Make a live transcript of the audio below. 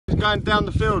going down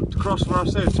the field across where I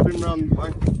said, spin round the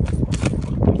way.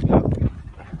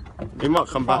 He might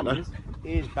come back though.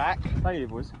 He is back. Stay here,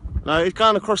 boys. No, he's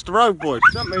going across the road, boys.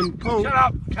 Does that mean Paul? Shut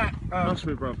up, cat. Trust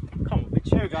me, bro. Come on, bitch.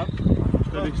 Here we go.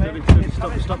 Steady.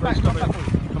 Stop it.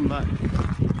 Come back.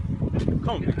 Come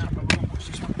on, bitch.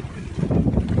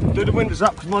 Do the windows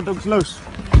up because my dog's loose.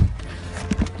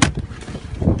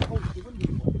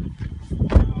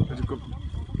 It's a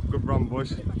good run,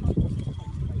 boys.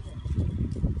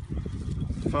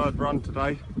 Third run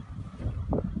today.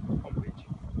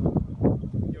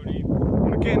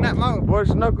 Get in that motor, boys.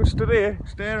 It's no good stood here.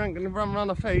 Stare ain't gonna run around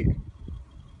our feet.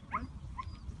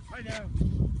 Right now.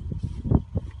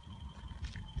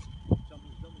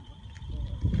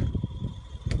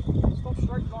 Stop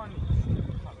straight line.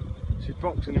 She's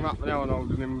boxing him up now and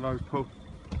holding him with those pull.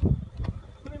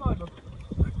 Put him over.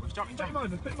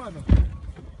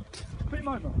 Put him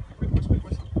over.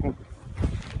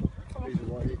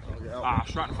 Ah,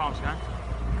 straight in the farm, Scan.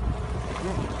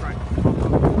 Straight.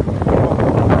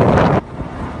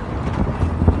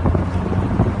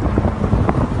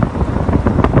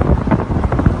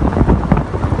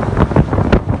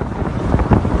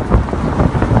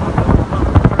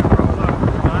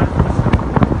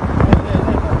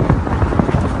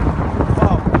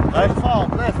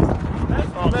 Left.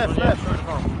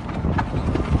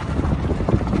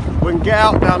 We can get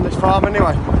out down this farm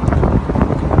anyway.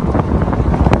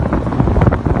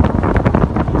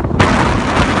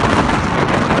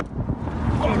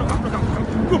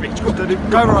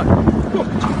 Go right.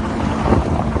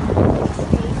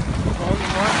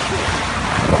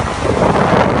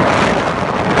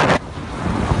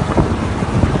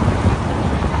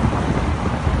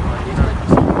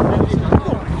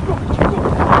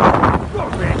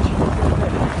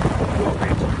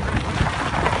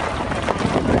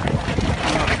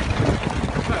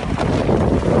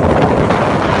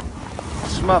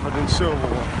 Smothered in silver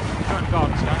water.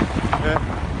 Yeah.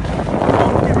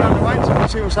 Get round the way so we can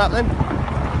see what's happening.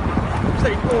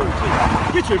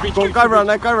 Get to it, bitch. Go round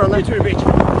there. Get to it, bitch.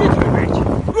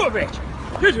 Go, bitch.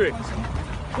 Get to it.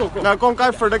 Go. No,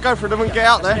 go for it. Go for it. Then we can get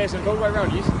out there. Yes, and go right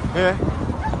round, yes. Yeah.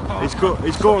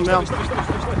 He's gone now.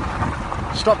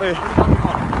 Stop here.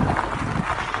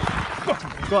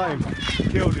 Got him.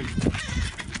 Killed him.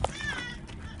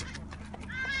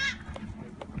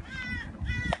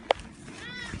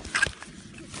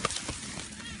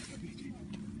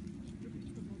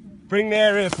 Bring the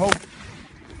air here, Paul.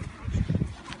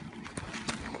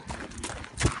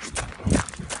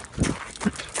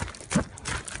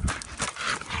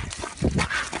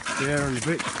 The air on the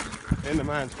bitch in the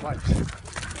man's place.